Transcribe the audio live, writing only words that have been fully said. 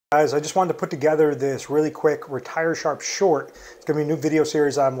Guys, I just wanted to put together this really quick RetireSharp short. It's going to be a new video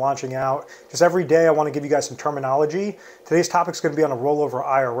series I'm launching out. Just every day I want to give you guys some terminology. Today's topic is going to be on a rollover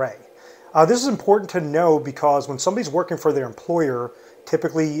IRA. This is important to know because when somebody's working for their employer,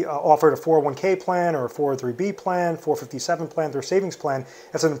 typically offered a 401k plan or a 403b plan, 457 plan, their savings plan,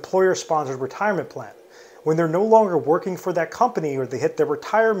 as an employer-sponsored retirement plan. When they're no longer working for that company or they hit their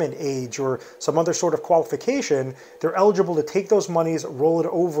retirement age or some other sort of qualification, they're eligible to take those monies, roll it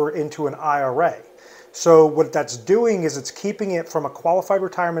over into an IRA. So what that's doing is it's keeping it from a qualified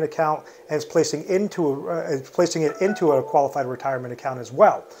retirement account and it's placing it into a qualified retirement account as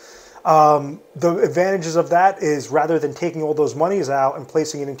well. The advantages of that is rather than taking all those monies out and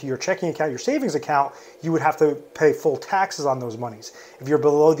placing it into your checking account, your savings account, you would have to pay full taxes on those monies. If you're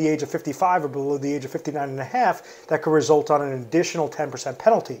below the age of 55 or below the age of 59 and a half, that could result on an additional 10%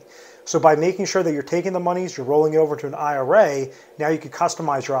 penalty. So by making sure that you're taking the monies, you're rolling it over to an IRA, now you could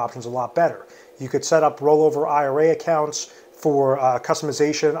customize your options a lot better. You could set up rollover IRA accounts for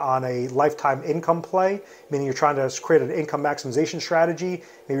customization on a lifetime income play, meaning you're trying to create an income maximization strategy,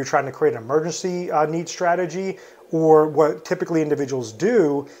 maybe you're trying to create an emergency need strategy, or what typically individuals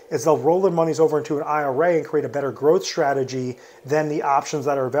do is they'll roll their monies over into an IRA and create a better growth strategy than the options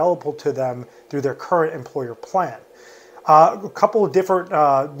that are available to them through their current employer plan. A couple of different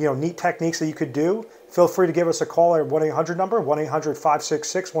neat techniques that you could do. Feel free to give us a call at 1-800 number,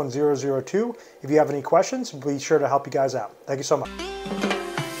 1-800-566-1002. If you have any questions, we'll be sure to help you guys out. Thank you so much.